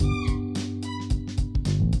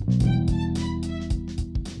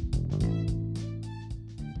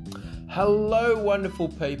Hello, wonderful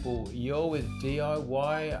people. You're with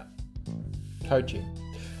DIY Coaching.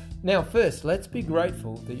 Now, first, let's be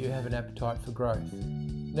grateful that you have an appetite for growth.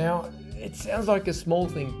 Now, it sounds like a small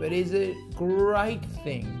thing, but it's a great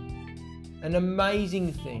thing, an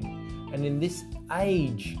amazing thing. And in this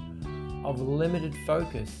age of limited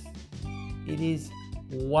focus, it is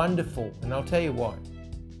wonderful. And I'll tell you why.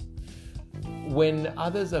 When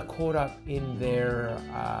others are caught up in their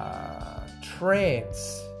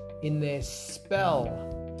trance, in their spell,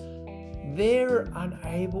 they're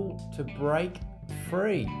unable to break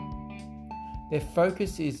free. Their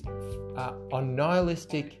focus is on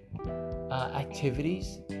nihilistic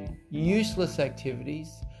activities, useless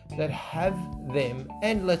activities that have them,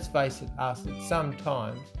 and let's face it, us at some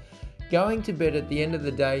times, going to bed at the end of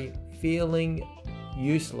the day feeling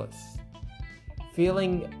useless,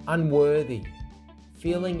 feeling unworthy,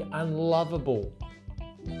 feeling unlovable.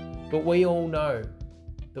 But we all know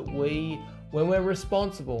that when we're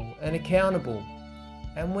responsible and accountable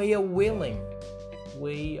and we are willing,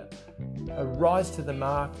 we rise to the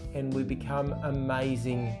mark and we become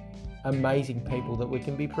amazing people that we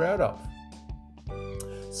can be proud of.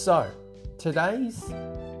 So, today's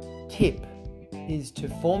tip is to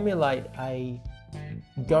formulate a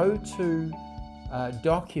go-to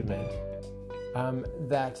document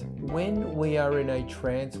that when we are in a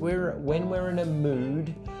trance, when we're in a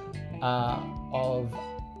mood of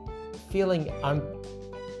feeling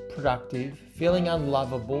unproductive, feeling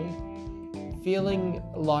unlovable, feeling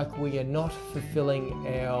like we are not fulfilling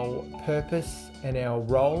our purpose and our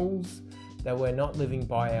roles, that we're not living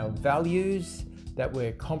by our values, that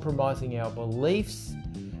we're compromising our beliefs,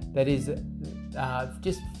 that is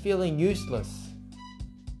just feeling useless,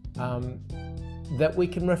 that we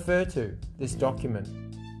can refer to this document.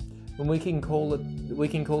 And we can call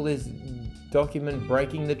this document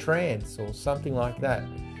Breaking the Trance or something like that.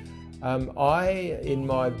 In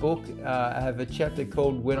my book, have a chapter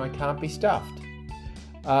called When I Can't Be Stuffed.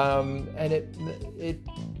 And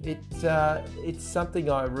it's something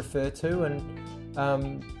I refer to,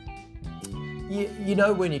 and you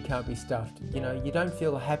know when you can't be stuffed, you don't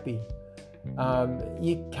feel happy.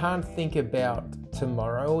 You can't think about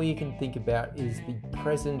tomorrow. All you can think about is the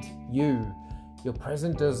present you, your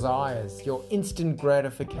present desires, your instant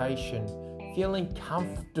gratification, feeling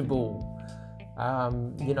comfortable,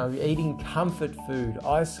 eating comfort food,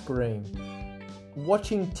 ice cream,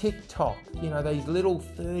 watching TikTok, these little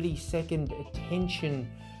 30-second attention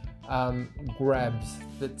grabs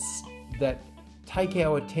that take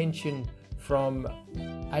our attention from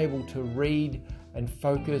able to read and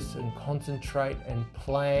focus and concentrate and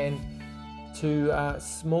plan to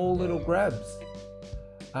small little grabs.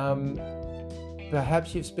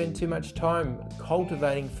 Perhaps you've spent too much time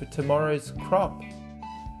cultivating for tomorrow's crop.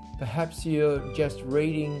 Perhaps you're just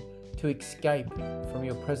reading to escape from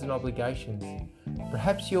your present obligations.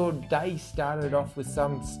 Perhaps your day started off with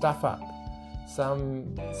some stuff up,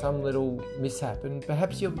 some little mishap, and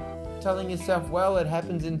perhaps you're telling yourself, well, it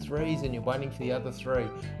happens in threes, and you're waiting for the other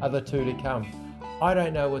two to come. I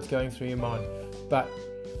don't know what's going through your mind, but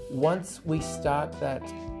once we start that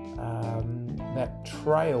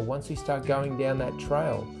trail, once we start going down that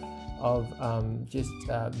trail of just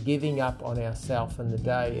giving up on ourselves and the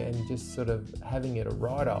day and just sort of having it a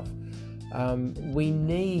write-off, we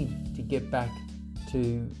need to get back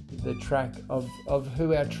to the track of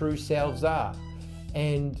who our true selves are.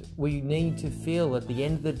 And we need to feel at the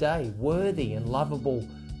end of the day worthy and lovable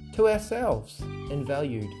to ourselves and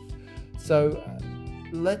valued. So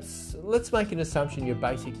let's make an assumption your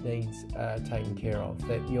basic needs are taken care of,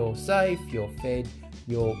 that you're safe, you're fed,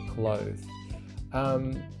 you're clothed.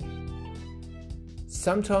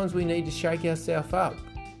 Sometimes we need to shake ourselves up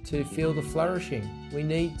to feel the flourishing. We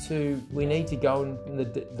need to go in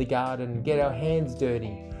the garden and get our hands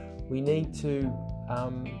dirty. We need to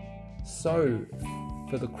sow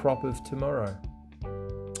for the crop of tomorrow,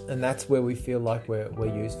 and that's where we feel like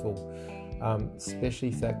we're useful, especially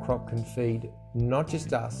if that crop can feed not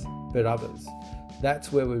just us but others.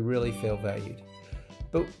 That's where we really feel valued.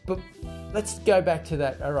 But let's go back to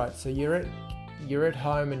that. All right, so you're at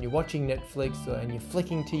home and you're watching Netflix and you're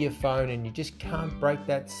flicking to your phone and you just can't break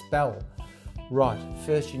that spell. Right,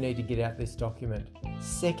 first you need to get out this document.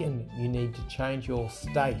 Second, you need to change your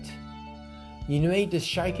state. You need to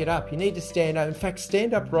shake it up. You need to stand up. In fact,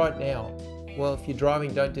 stand up right now. Well, if you're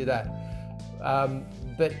driving, don't do that.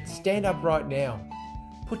 But stand up right now.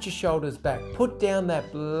 Put your shoulders back. Put down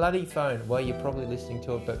that bloody phone. Well, you're probably listening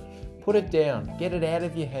to it, but put it down. Get it out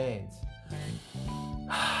of your hands.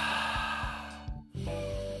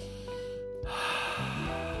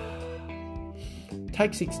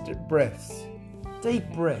 Take 6 breaths, deep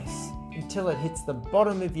breaths. until it hits the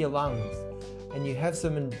bottom of your lungs and you have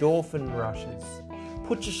some endorphin rushes.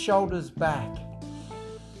 Put your shoulders back.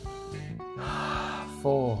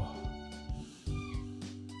 4.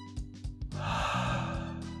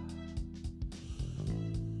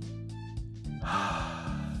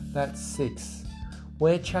 That's 6.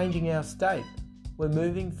 We're changing our state. We're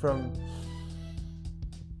moving from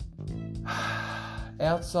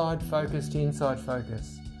outside focus to inside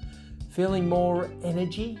focus. Feeling more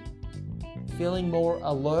energy, feeling more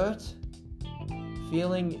alert,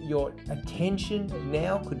 feeling your attention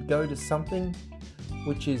now could go to something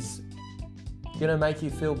which is going to make you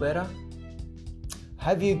feel better.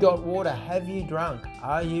 Have you got water? Have you drunk?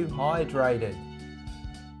 Are you hydrated?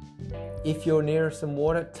 If you're near some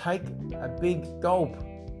water, take a big gulp.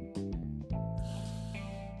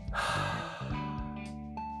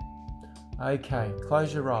 Okay,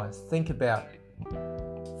 close your eyes. Think about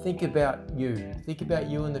you. Think about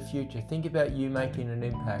you in the future. Think about you making an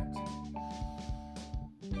impact.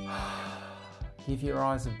 Give your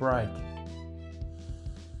eyes a break.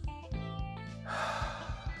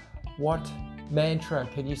 What mantra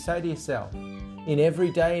can you say to yourself? In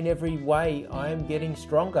every day, in every way, I am getting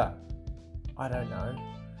stronger. I don't know.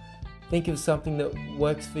 Think of something that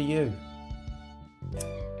works for you.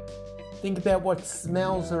 Think about what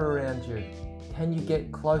smells are around you. Can you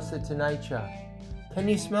get closer to nature? Can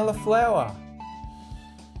you smell a flower?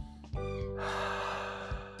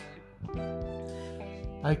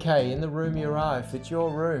 Okay, in the room you are, if it's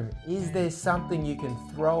your room, is there something you can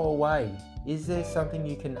throw away? Is there something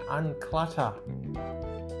you can unclutter?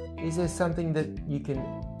 Is there something that you can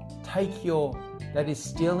take that is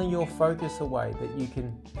stealing your focus away, that you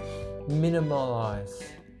can minimize?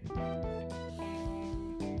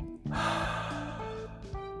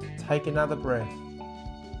 Take another breath.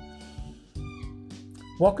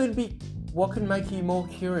 What can make you more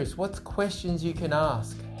curious? What's questions you can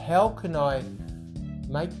ask? How can I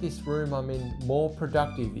make this room I'm in more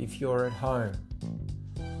productive if you're at home?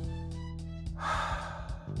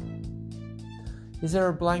 Is there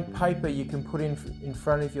a blank paper you can put in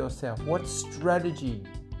front of yourself? What strategy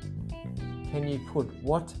can you put?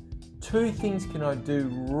 What 2 things can I do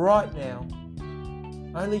right now?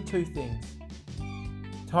 Only 2 things.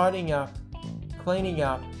 Tidying up, cleaning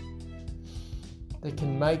up, that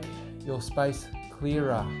can make your space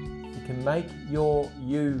clearer. It can make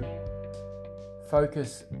you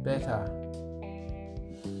focus better.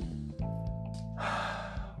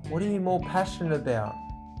 What are you more passionate about?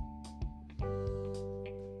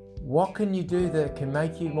 What can you do that can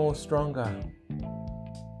make you more stronger?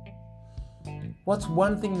 What's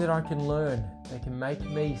one thing that I can learn that can make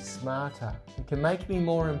me smarter? That can make me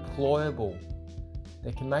more employable?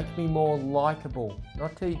 That can make me more likable?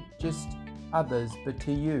 Not to just others, but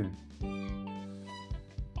to you.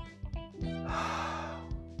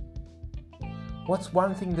 What's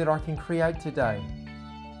one thing that I can create today?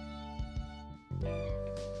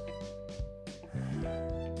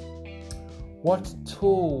 What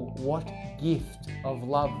tool, what gift of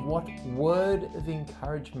love, what word of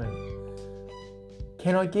encouragement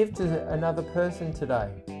can I give to another person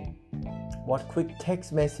today? What quick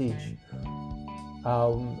text message?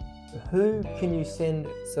 Who can you send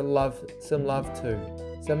some love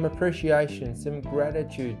to? Some appreciation, some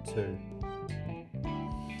gratitude to?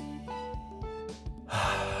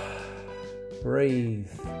 Breathe.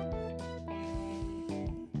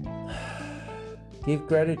 Give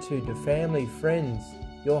gratitude to family, friends,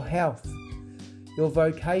 your health, your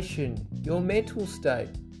vocation, your mental state,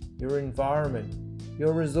 your environment,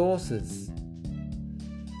 your resources.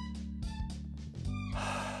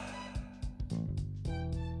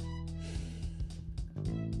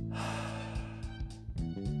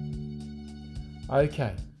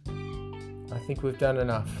 Okay, I think we've done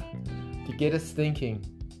enough to get us thinking,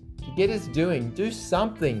 to get us doing. Do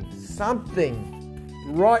something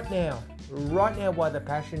right now while the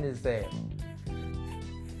passion is there.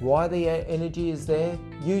 Why the energy is there,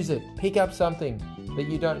 use it. Pick up something that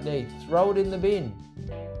you don't need. Throw it in the bin.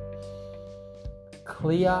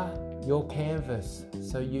 Clear your canvas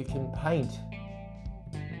so you can paint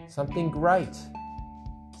something great,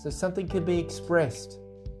 so something can be expressed.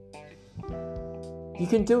 You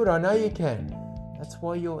can do it, I know you can. That's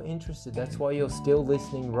why you're interested. That's why you're still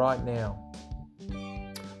listening right now.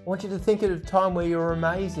 I want you to think of a time where you're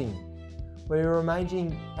amazing, where you're an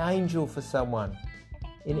amazing angel for someone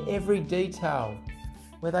in every detail,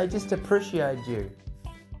 where they just appreciate you.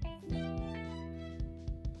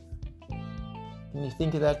 Can you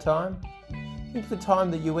think of that time? Think of the time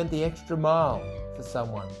that you went the extra mile for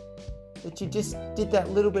someone, that you just did that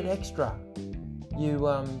little bit extra. You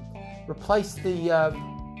replaced the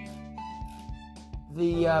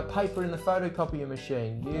the paper in the photocopier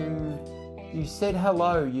machine. You said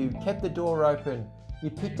hello. You kept the door open. You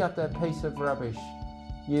picked up that piece of rubbish.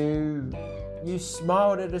 You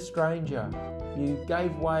smiled at a stranger. You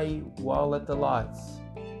gave way while at the lights.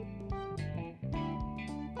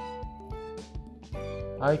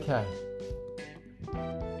 Okay.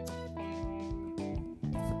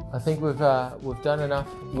 I think we've done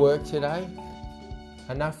enough work today.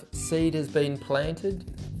 Enough seed has been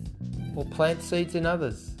planted. We'll plant seeds in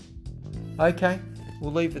others. Okay,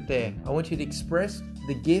 we'll leave it there. I want you to express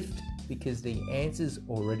the gift because the answers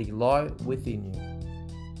already lie within you.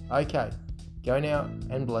 Okay, go now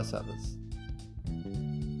and bless others.